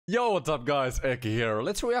Yo, what's up guys, Eki here.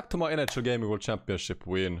 Let's react to my NHL Gaming World Championship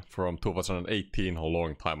win from 2018, a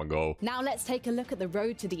long time ago. Now let's take a look at the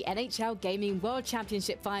road to the NHL Gaming World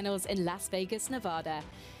Championship Finals in Las Vegas, Nevada.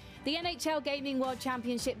 The NHL Gaming World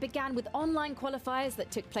Championship began with online qualifiers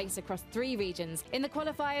that took place across 3 regions. In the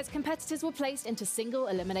qualifiers, competitors were placed into single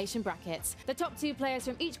elimination brackets. The top 2 players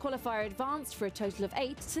from each qualifier advanced for a total of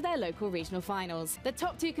 8 to their local regional finals. The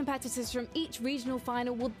top 2 competitors from each regional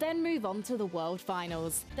final will then move on to the World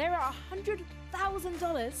Finals. There are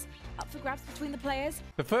 $100,000 up for grabs between the players.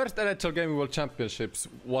 The first NHL Gaming World Championships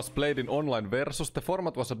was played in online versus. The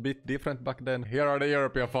format was a bit different back then. Here are the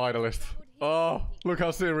European finalists. Oh, look how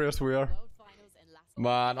serious we are.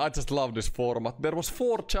 Man, I just love this format. There was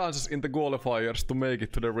 4 chances in the qualifiers to make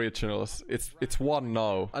it to the regionals. It's 1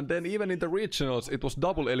 now. And then even in the regionals, it was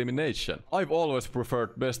double elimination. I've always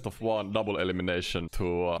preferred best of 1 double elimination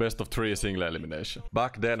to best of 3 single elimination.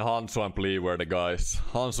 Back then, Hansu and Pli were the guys.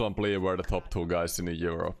 Hansu and Pli were the top 2 guys in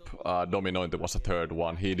Europe. Dominointe was a 3rd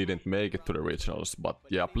one. He didn't make it to the regionals. But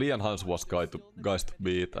yeah, Pli and Hansu was guys to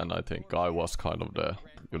beat. And I think I was kind of the,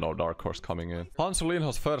 you know, dark horse coming in. Hansu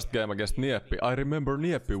Linho's first game against Nieppi, I remember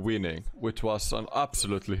Nieppi winning, which was an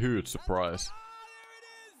absolutely huge surprise.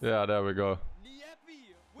 Yeah, there we go.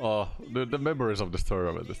 Oh, the memories of this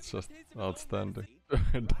tournament is just outstanding.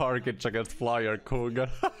 Darkic against Flyer Cougar.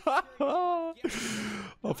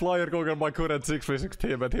 Flyer Cougar, my current 6v6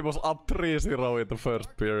 teammate, he was up 3-0 in the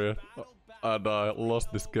first period. And I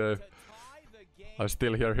lost this game. I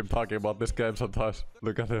still hear him talking about this game sometimes.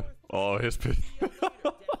 Look at him. Oh, he's pissed.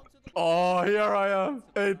 Oh, here I am.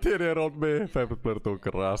 18-year-old me. Favorite player to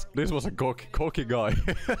Rask. This was a cocky guy.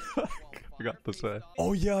 I got to say.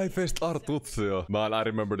 Oh yeah, I faced Artuzio. Man, I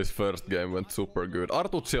remember this first game went super good.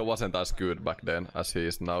 Artuzio wasn't as good back then as he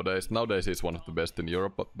is nowadays. Nowadays he's one of the best in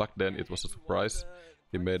Europe, but back then it was a surprise.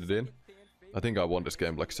 He made it in. I think I won this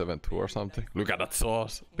game like 7-2 or something. Look at that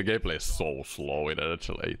sauce. The gameplay is so slow in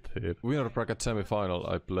NHL 18. Winner bracket semi-final,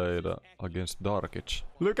 I played against Darkic.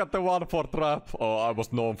 Look at the 1-4 trap. Oh, I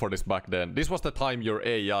was known for this back then. This was the time your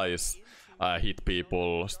AIs hit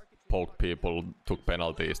people, poked people, took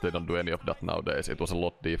penalties. They don't do any of that nowadays. It was a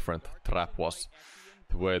lot different. Trap was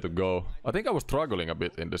the way to go. I think I was struggling a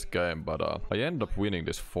bit in this game, but I ended up winning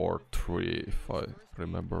this 4-3, if I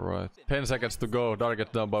remember right. 10 seconds to go.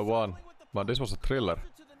 Darkic down by 1. Man, this was a thriller.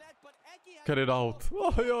 Get it out.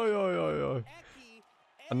 Oh.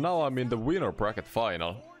 And now I'm in the winner bracket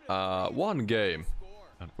final. 1 game.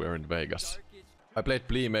 And we're in Vegas. I played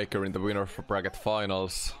Playmaker in the winner bracket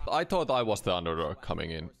finals. I thought I was the underdog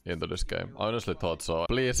coming into this game. I honestly thought so.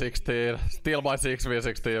 Play 16. Still my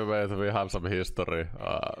 6v6 teammate. We have some history.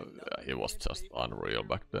 It was just unreal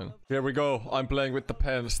back then. Here we go. I'm playing with the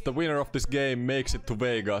Pens. The winner of this game makes it to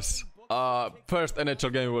Vegas. First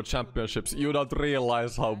NHL Gaming World Championships, you don't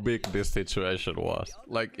realize how big this situation was.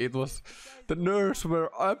 Like, it was... The nerves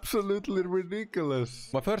were absolutely ridiculous.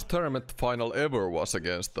 My first tournament final ever was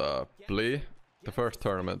against Pli. The first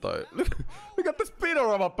tournament I... Look at the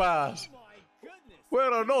Spinorama pass!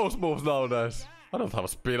 Where are those moves nowadays? I don't have a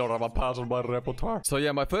Spinorama pass on my repertoire. So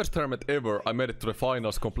yeah, my first tournament ever, I made it to the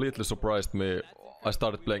finals, completely surprised me. I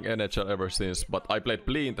started playing NHL ever since, but I played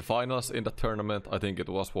Pli in the finals in the tournament. I think it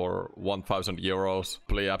was for 1,000 euros.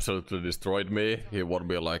 Pli absolutely destroyed me. He won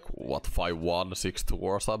me like, what, 5-1, 6-2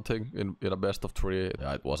 or something in a best of 3.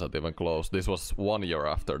 Yeah, it wasn't even close. This was 1 year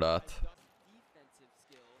after that.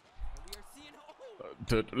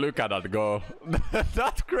 Dude, look at that go.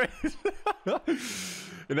 That's crazy.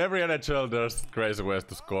 In every NHL, there's crazy ways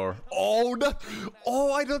to score. Oh,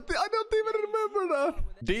 I don't even remember that.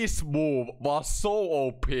 This move was so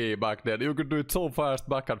OP back then. You could do it so fast,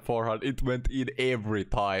 back and forehand. It went in every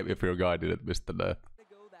time if your guy didn't miss the net.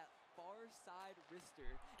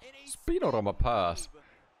 Spinorama pass.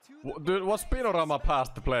 Dude, was Spinorama pass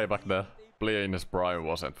to play back then? Play in his prime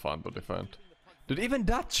wasn't fun to defend. Dude, even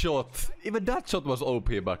that shot was OP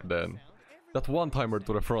back then. That one-timer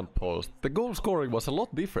to the front post. The goal scoring was a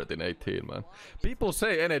lot different in 18, man. People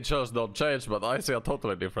say NHLs don't change, but I see a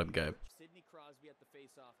totally different game.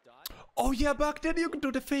 Oh yeah, back then you could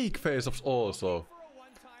do the fake face-offs also.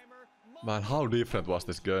 Man, how different was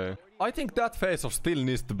this game? I think that face-off still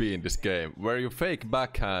needs to be in this game, where you fake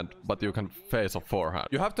backhand, but you can face-off forehand.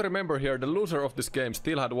 You have to remember here, the loser of this game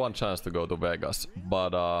still had 1 chance to go to Vegas,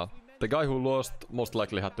 but the guy who lost most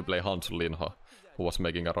likely had to play Hansu Linho, who was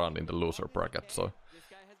making a run in the loser bracket, so...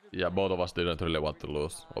 Yeah, both of us didn't really want to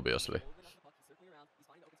lose, obviously.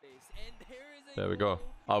 There we go.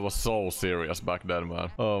 I was so serious back then,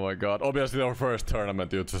 man. Oh my god. Obviously, our first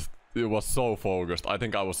tournament, you was so focused. I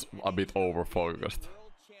think I was a bit over-focused,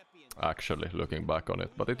 actually, looking back on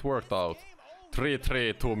it. But it worked out.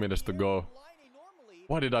 3-3, 2 minutes to go.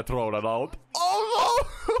 Why did I throw that out? Oh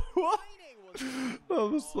no! What?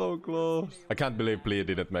 That was so close. I can't believe Plee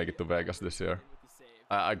didn't make it to Vegas this year.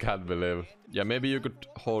 I can't believe. Yeah, maybe you could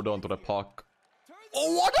hold on to the puck.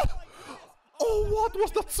 Oh, what? Oh, what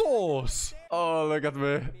was that sauce? Oh, look at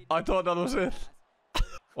me. I thought that was it.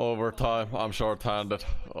 Overtime. I'm short-handed.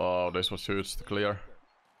 Oh, this was huge to clear.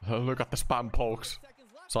 Look at the spam pokes.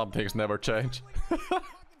 Some things never change.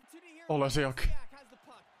 Olesiak.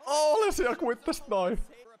 Olesiak with the knife.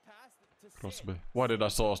 Crosby. Why did I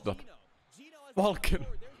sauce that? Malkin.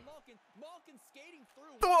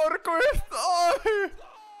 Torquist!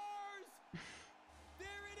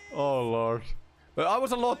 Oh lord. I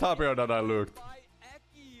was a lot happier than I looked.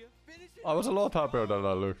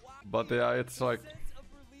 But yeah, it's like...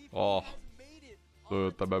 Oh.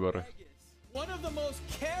 Dude, the memory. One of the most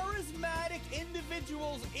charismatic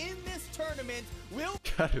individuals in this tournament will...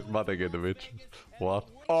 Charismatic individual? What?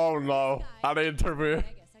 Oh no. An interview.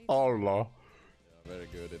 Oh no. Very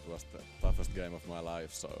good. It was the toughest game of my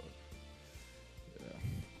life, so... Yeah.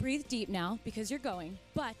 Breathe deep now, because you're going,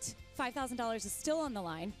 but $5,000 is still on the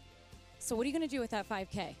line. So what are you going to do with that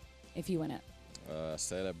 5K if you win it?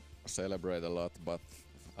 Celebrate a lot, but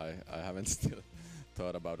I haven't still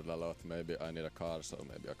thought about it a lot. Maybe I need a car, so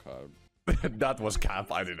maybe a car. That was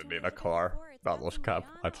cap. I didn't need a car. That was cap.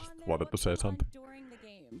 I just wanted to say something. During the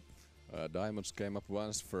game. Diamonds came up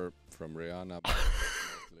once from Rihanna, but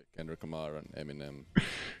mostly Kendrick Lamar and Eminem.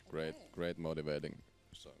 Great motivating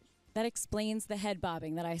songs. That explains the head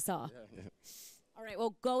bobbing that I saw. Yeah. All right,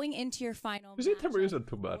 well, going into your final This interview matchup, isn't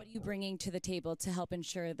too bad. what are you bringing to the table to help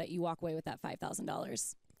ensure that you walk away with that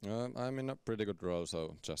 $5,000? I'm in a pretty good role,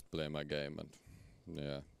 so just play my game, and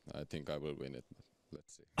yeah, I think I will win it.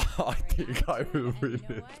 Let's see. I think I will win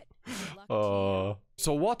it.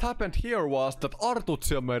 So what happened here was that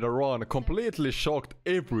Artuzio made a run, completely shocked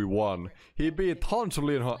everyone. He beat Hansu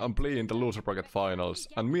Linho and Plee in the loser bracket finals,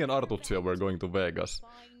 and me and Artuzio were going to Vegas.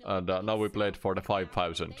 And now we played for the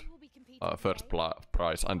 5,000 first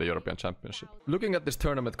prize and the European Championship. Looking at this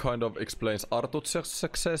tournament kind of explains Artuzio's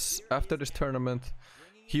success after this tournament.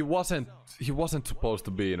 He wasn't supposed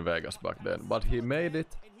to be in Vegas back then, but he made it,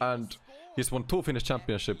 and he's won 2 Finnish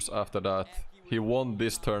championships after that. He won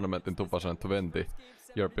this tournament in 2020,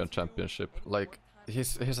 European Championship. Like,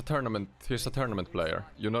 he's a tournament player.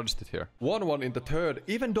 You noticed it here. 1-1 in the third.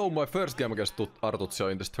 Even though my first game against Artuzio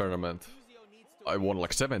in this tournament, I won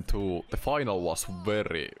like 7-2. The final was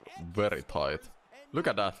very, very tight. Look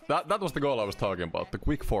at that. That was the goal I was talking about. The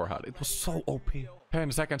quick forehand. It was so OP.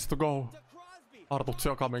 10 seconds to go.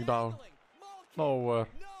 Artuzio coming down. Nowhere.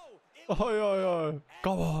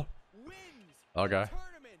 Come on. Okay.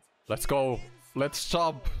 Let's go. Let's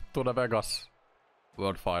jump to the Vegas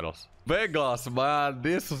World Finals. Vegas, man.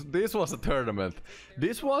 This was a tournament.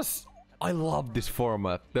 I love this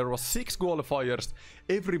format. There was 6 qualifiers.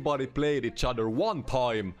 Everybody played each other one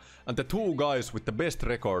time. And the 2 guys with the best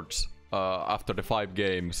records after the 5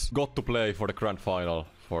 games got to play for the grand final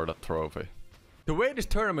for that trophy. The way this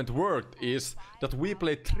tournament worked is that we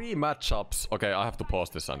played 3 matchups. Okay, I have to pause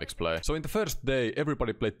this and explain. So in the first day,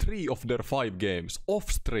 everybody played 3 of their 5 games off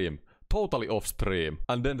stream. Totally off stream.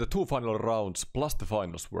 And then the 2 final rounds plus the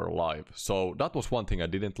finals were live. So that was one thing I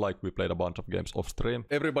didn't like. We played a bunch of games off stream.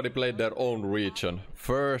 Everybody played their own region.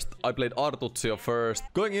 First, I played Artuzio first.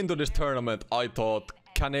 Going into this tournament, I thought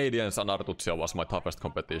Canadians and Artuzio was my toughest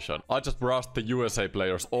competition. I just brushed the USA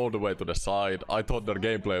players all the way to the side. I thought their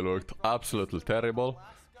gameplay looked absolutely terrible.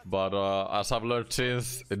 But as I've learned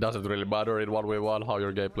since, it doesn't really matter in 1v1 how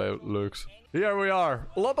your gameplay looks. Here we are.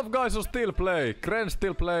 A lot of guys who still play. Kren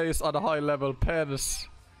still plays at a high level. Pens.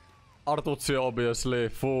 Artuzio obviously.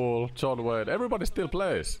 Fool. John Wayne. Everybody still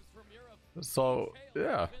plays. So,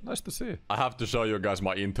 yeah, nice to see. I have to show you guys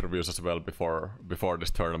my interviews as well before this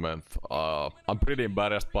tournament. I'm pretty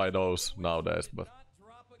embarrassed by those nowadays, but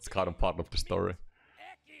it's kind of part of the story.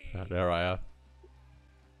 There I am.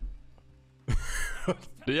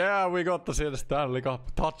 Yeah, we got to see the Stanley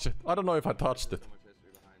Cup. Touch it. I don't know if I touched it.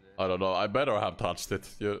 I don't know. I better have touched it.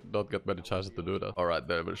 You don't get many chances to do that. Alright,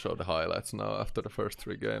 they will show the highlights now after the first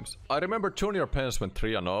 3 games. I remember Junior Pens went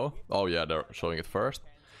 3-0. Oh yeah, they're showing it first.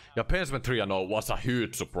 Yeah, Pens went 3-0 was a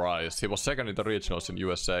huge surprise. He was second in the regionals in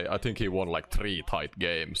USA. I think he won like 3 tight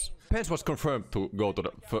games. Pens was confirmed to go to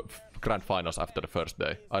the grand finals after the first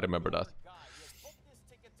day. I remember that.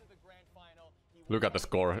 Look at the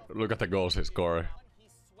score. Look at the goals he scored.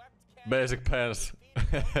 Basic Pens.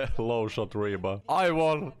 Low shot rebound. I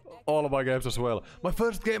won all of my games as well. My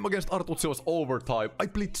first game against Artuzio was overtime. I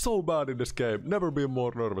played so bad in this game. Never been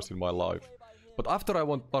more nervous in my life. But after I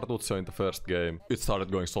won Artuzio in the first game, it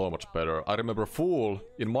started going so much better. I remember Fool,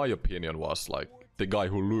 in my opinion, was like the guy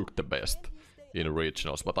who looked the best in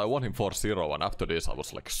regionals, but I won him 4-0, and after this I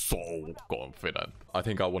was like so confident. I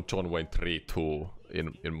think I won John Wayne 3-2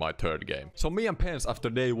 in my third game. So me and Pence after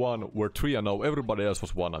day 1 were 3-0, everybody else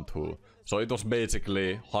was 1-2. So it was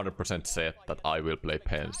basically 100% set that I will play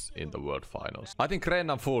Pence in the World Finals. I think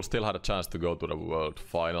Ren and Fool still had a chance to go to the World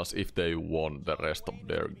Finals if they won the rest of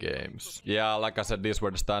their games. Yeah, like I said, these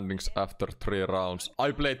were the standings after 3 rounds.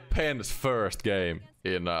 I played Pence first game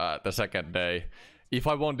in the second day. If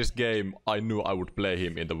I won this game, I knew I would play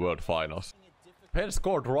him in the World Finals. Penn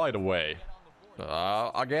scored right away.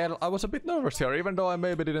 Again, I was a bit nervous here, even though I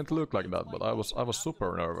maybe didn't look like that, but I was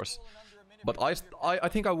super nervous. But I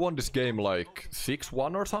think I won this game like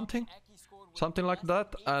 6-1 or something. Something like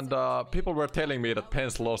that. And people were telling me that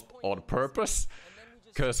Pence lost on purpose,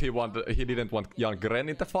 because he didn't want Jan Gren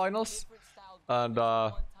in the finals. And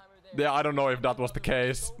yeah, I don't know if that was the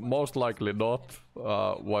case. Most likely not.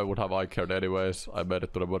 Why would have I cared anyways? I made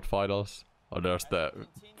it to the World Finals. Oh, there's the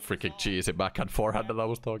freaking cheesy backhand forehand that I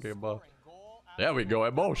was talking about. There we go,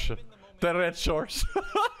 emotion. The red shorts.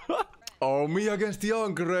 Oh, me against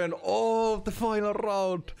Ljunggren. Oh, the final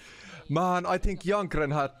round. Man, I think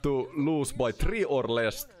Ljunggren had to lose by 3 or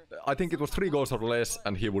less. I think it was 3 goals or less,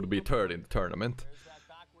 and he would be third in the tournament.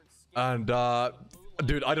 And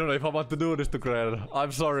dude, I don't know if I want to do this to Gren.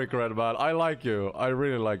 I'm sorry, Gren, man. I like you. I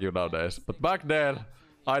really like you nowadays. But back then,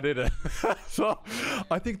 I didn't. So,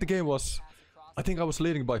 I think the game was... I think I was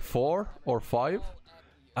leading by 4 or 5.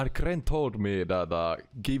 And Gren told me that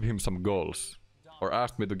give him some goals. Or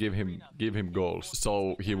asked me to give him goals,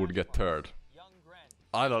 so he would get third.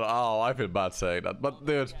 I don't know. Oh, I feel bad saying that. But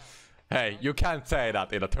dude, hey, you can't say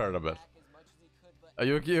that in a tournament.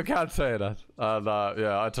 You can't say that. And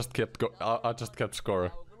yeah, I just kept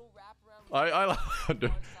scoring.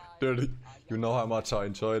 Dude, you know how much I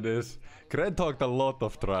enjoy this. Gren talked a lot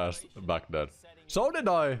of trash back then. So did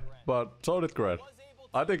I, but so did Gren.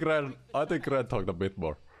 I think Gren talked a bit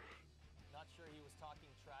more.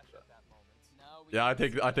 Yeah, I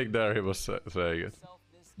think there he was saying it.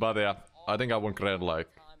 But yeah, I think I won Gren like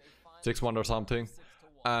 6-1 or something.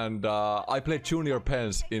 And I played Junior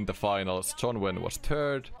Pence in the finals. John Wayne was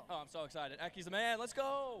third. Oh, I'm so excited. Eki's the man. Let's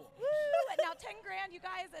go. Woo! Now 10 grand, you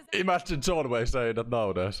guys. Imagine John Wayne saying that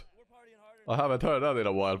nowadays. I haven't heard that in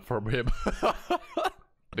a while from him.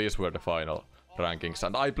 These were the final rankings.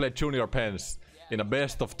 And I played Junior Pence in a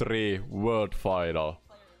best of 3 world final.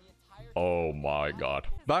 Oh my god.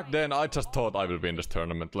 Back then I just thought I will win this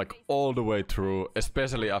tournament, like all the way through,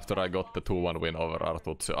 especially after I got the 2-1 win over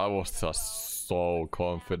Artuzio. I was just so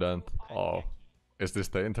confident. Oh, is this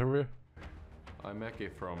the interview? I'm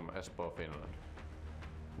Eki from Espoo, Finland.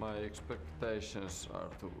 My expectations are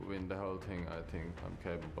to win the whole thing. I think I'm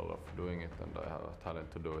capable of doing it and I have a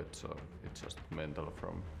talent to do it, so it's just mental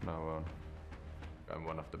from now on. I'm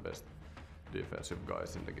one of the best defensive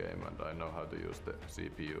guys in the game and I know how to use the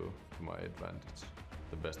CPU to my advantage.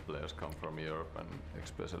 The best players come from Europe and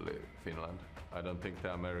especially Finland. I don't think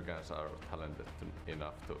the Americans are talented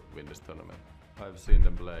enough to win this tournament. I've seen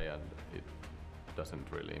them play and it doesn't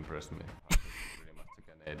really impress me. I think pretty much the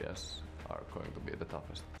Canadians are going to be the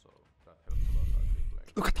toughest, so that helps a lot. I think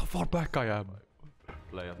playing. Look at how far back I am! If I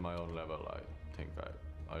play at my own level, I think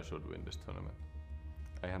I should win this tournament.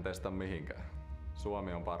 Eihän tästä mihinkään.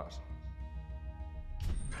 Suomi on paras.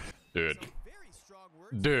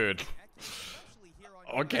 Dude.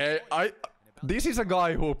 Okay, this is a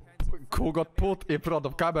guy who got put in front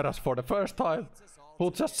of cameras for the first time,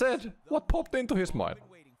 who just said what popped into his mind.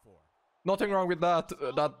 Nothing wrong with that.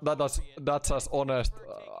 That's as honest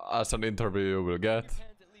as an interview you will get.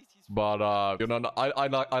 But you know,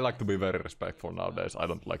 I like to be very respectful nowadays. I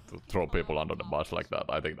don't like to throw people under the bus like that.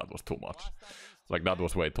 I think that was too much. Like that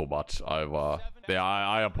was way too much.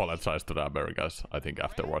 I apologize to the Americans. I think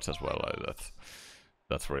afterwards as well.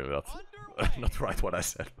 That's really not right what I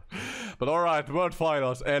said. But all right, World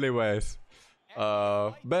Finals. Anyways,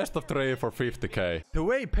 best of 3 for 50k. The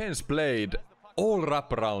way Pence played, all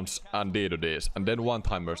wraparounds and D2Ds, and then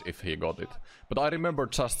one-timers if he got it. But I remember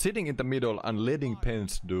just sitting in the middle and letting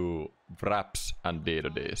Pence do wraps and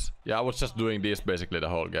D2Ds. Yeah, I was just doing this basically the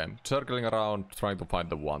whole game. Circling around, trying to find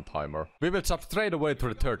the one-timer. We will jump straight away to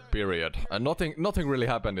the third period. And nothing really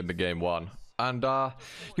happened in the game 1. And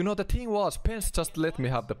you know, the thing was, Pence just let me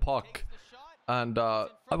have the puck. And I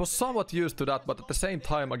was somewhat used to that, but at the same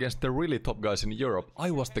time, against the really top guys in Europe,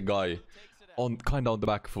 I was the guy kind of on the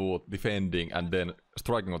back foot, defending and then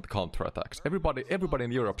striking on the counter-attacks. Everybody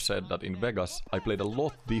in Europe said that in Vegas I played a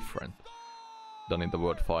lot different. than in the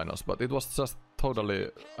World Finals, but it was just totally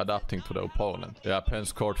adapting to the opponent. Yeah, Penn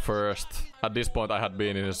scored first. At this point I had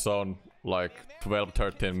been in his zone like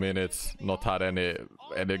 12-13 minutes, not had any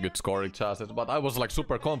good scoring chances, but I was like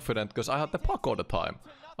super confident because I had the puck all the time.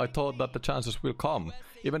 I thought that the chances will come.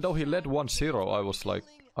 Even though he led 1-0,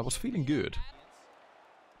 I was feeling good.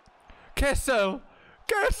 Kessel!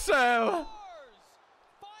 Kessel!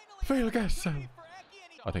 Phil Kessel!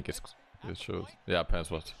 I think it's shoot. Yeah,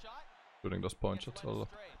 Pence was shooting those point shots a lot.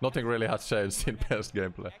 Nothing really has changed in Pence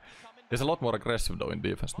gameplay. He's a lot more aggressive though in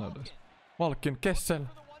defense nowadays. Malkin, Kessel!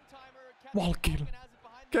 Malkin!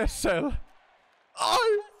 Kessel!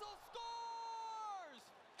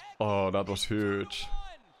 Oh, that was huge.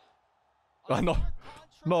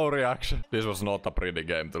 No reaction. This was not a pretty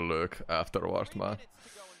game to look afterwards, man.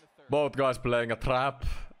 Both guys playing a trap.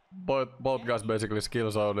 Both guys basically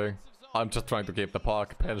skill zoning. I'm just trying to keep the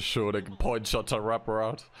puck. Pence shooting point shots and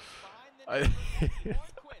wraparound.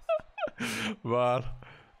 Man,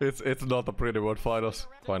 it's not a pretty World Finals.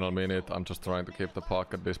 Final minute. I'm just trying to keep the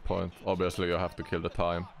puck at this point. Obviously, you have to kill the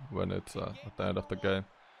time when it's at the end of the game.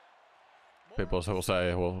 People who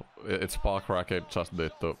say, well, it's puck racket, just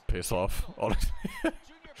need to piss off. Honestly,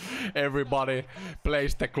 everybody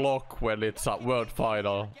plays the clock when it's a World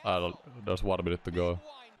Final. There's 1 minute to go.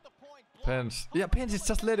 Pence. Yeah, Pence is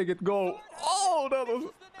just letting it go. Oh, that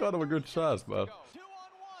was kind of a good chance, man.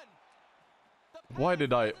 Why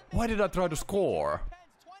did I try to score?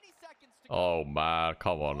 Oh man,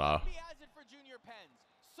 come on now.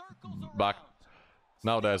 Back.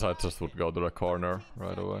 Nowadays I just would go to the corner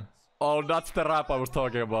right away. Oh, that's the wrap I was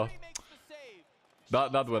talking about.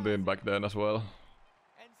 That went in back then as well.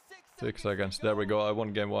 6 seconds. There we go. I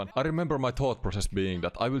won game 1. I remember my thought process being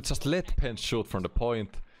that I will just let Pence shoot from the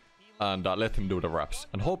point and let him do the wraps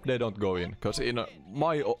and hope they don't go in, because in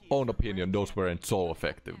my own opinion those weren't so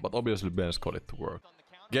effective, but obviously Pence got it to work.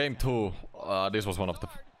 Game 2, this was one of the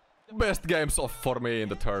best games for me in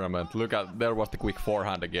the tournament. Look at, there was the quick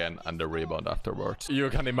forehand again and the rebound afterwards. You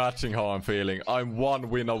can imagine how I'm feeling. I'm 1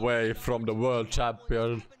 win away from the world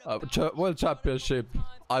championship.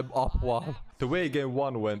 I'm up 1. The way game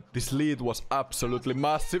 1 went, this lead was absolutely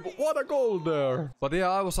massive. What a goal there! But yeah,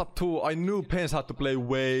 I was up 2. I knew Pence had to play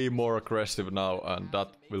way more aggressive now, and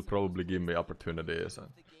that will probably give me opportunities. And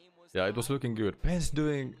yeah, it was looking good. Pence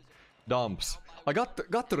doing dumps. I got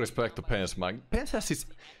to respect to Pence, man. Pence has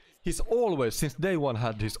he's always, since day 1,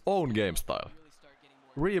 had his own game style.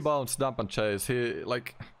 Rebounds, dump and chase,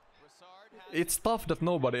 it's stuff that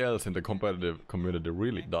nobody else in the competitive community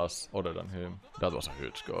really does other than him. That was a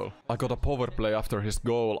huge goal. I got a power play after his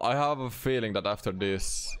goal. I have a feeling that after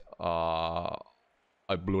this, I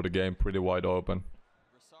blew the game pretty wide open.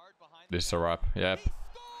 This is a wrap, yep.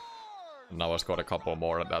 Now I scored a couple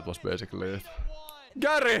more and that was basically it.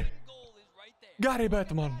 Gary! Gary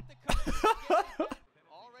Bettman!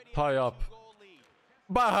 Tie up.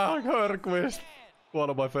 Bang! Hörqvist! One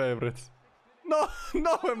of my favorites. No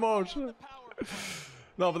emotion!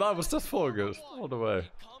 No, but I was just focused all the way.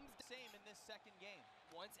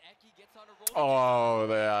 Oh,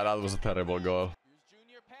 yeah, that was a terrible goal.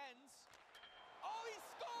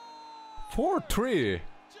 4-3!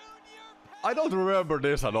 I don't remember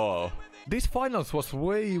this at all. This finals was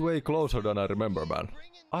way closer than I remember, man.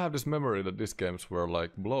 I have this memory that these games were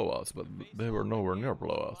like blowouts, but they were nowhere near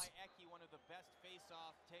blowouts.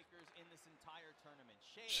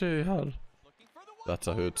 She had. That's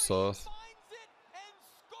a huge sauce.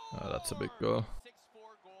 That's a big goal.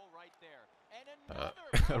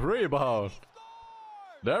 Rebound!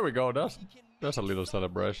 There we go, that's a little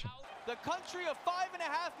celebration. The country of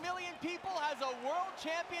 5.5 million people has a world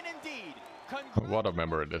champion indeed. What a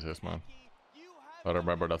memory this is, man. I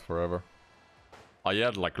remember that forever. I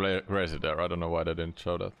yelled like crazy there, I don't know why they didn't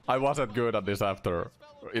show that. I wasn't good at this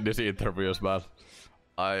in these interviews, man.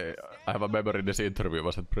 I have a memory this interview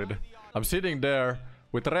wasn't pretty. I'm sitting there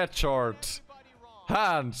with red shorts,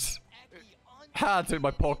 hands in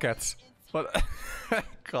my pockets. But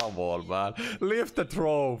come on, man, lift the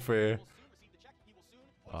trophy.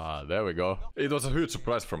 There we go. It was a huge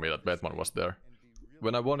surprise for me that Bettman was there.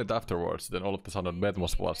 When I won it afterwards, then all of a sudden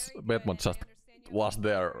Bettman just was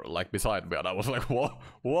there, like beside me, and I was like,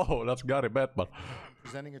 whoa, that's Gary Bettman.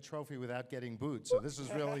 Presenting a trophy without getting booed, so this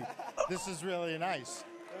is really nice.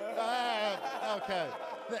 Okay,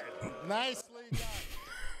 nicely done.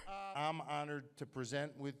 I'm honored to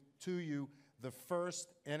present to you the first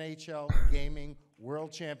NHL Gaming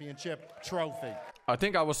World Championship trophy. I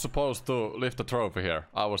think I was supposed to lift the trophy here.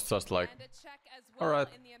 I was just like, alright,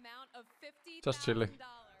 just chilling.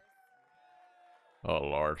 Oh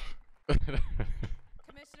lord. Commissioner,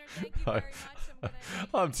 thank you very much.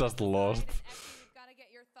 I'm just lost.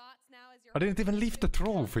 I didn't even lift the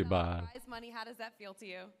trophy, man. Prize money, how does that feel to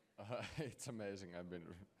you? It's amazing.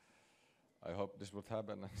 I hope this would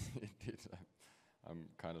happen. It did. I'm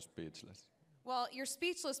kind of speechless. Well, you're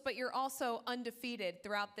speechless, but you're also undefeated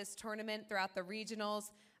throughout this tournament, throughout the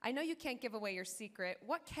regionals. I know you can't give away your secret.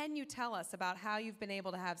 What can you tell us about how you've been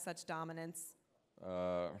able to have such dominance?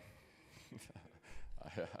 I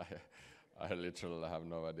literally have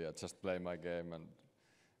no idea. Just play my game and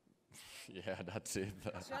yeah, that's it.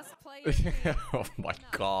 Just play your game. Oh my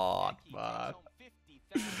god, man.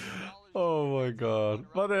 Oh my god.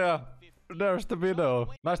 But yeah, there's the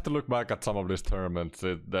video. Nice to look back at some of these tournaments.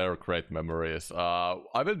 They're great memories.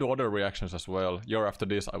 I will do other reactions as well. Year after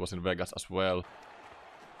this, I was in Vegas as well.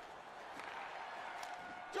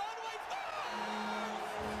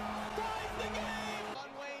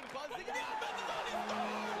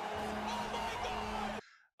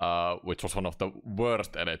 Which was one of the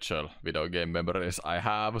worst NHL video game memories I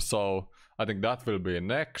have, so I think that will be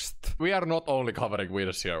next. We are not only covering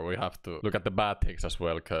winners here, we have to look at the bad things as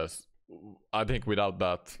well, because I think without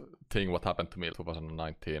that thing what happened to me in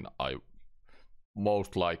 2019, I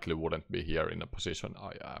most likely wouldn't be here in the position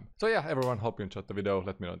I am. So yeah, everyone, hope you enjoyed the video.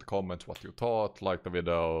 Let me know in the comments what you thought, like the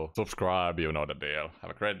video, subscribe, you know the deal. Have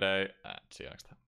a great day, and see you next time.